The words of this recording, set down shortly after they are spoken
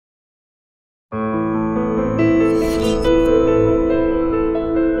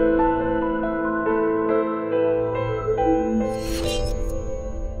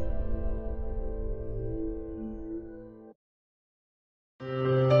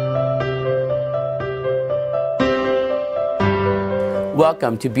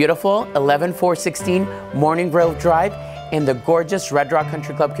Welcome to beautiful 11416 Morning Grove Drive in the gorgeous Red Rock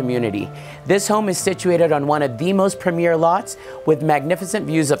Country Club community. This home is situated on one of the most premier lots with magnificent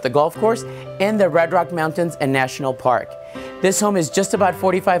views of the golf course and the Red Rock Mountains and National Park. This home is just about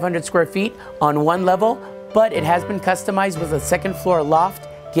 4,500 square feet on one level, but it has been customized with a second floor loft,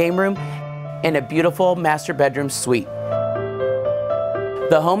 game room, and a beautiful master bedroom suite.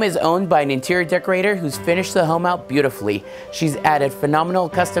 The home is owned by an interior decorator who's finished the home out beautifully. She's added phenomenal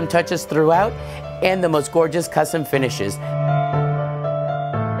custom touches throughout and the most gorgeous custom finishes.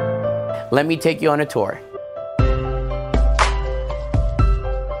 Let me take you on a tour.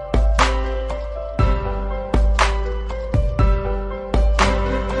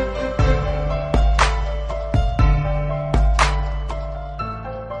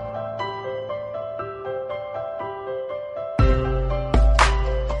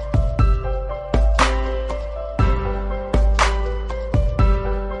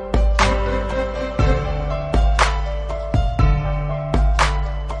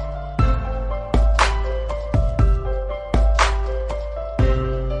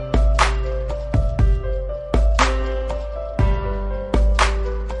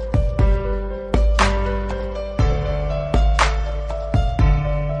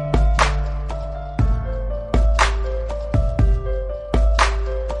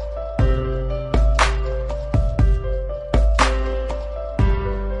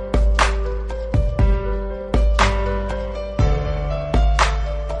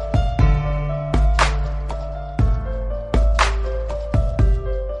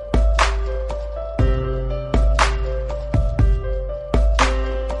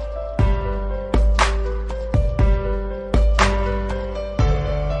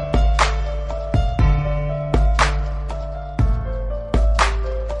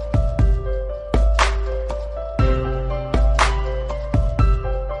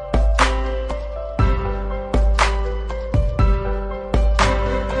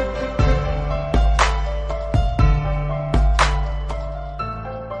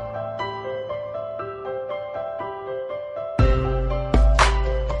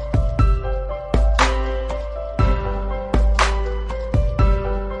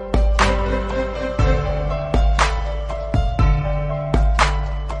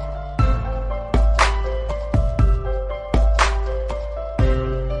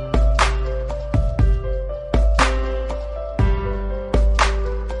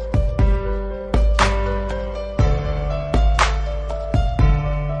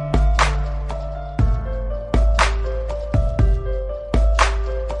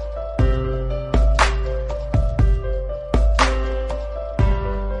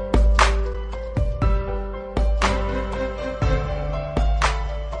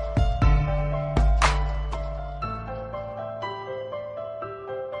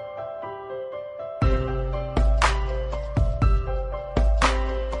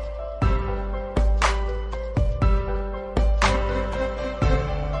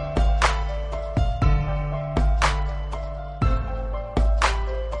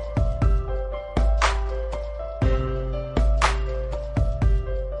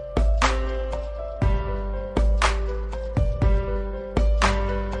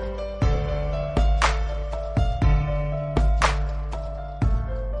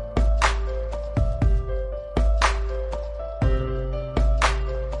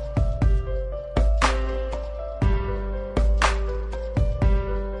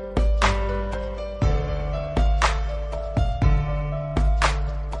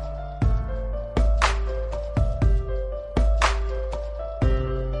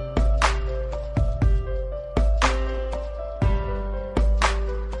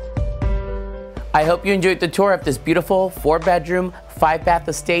 I hope you enjoyed the tour of this beautiful 4-bedroom, 5-bath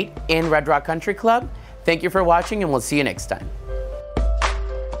estate in Red Rock Country Club. Thank you for watching, and we'll see you next time.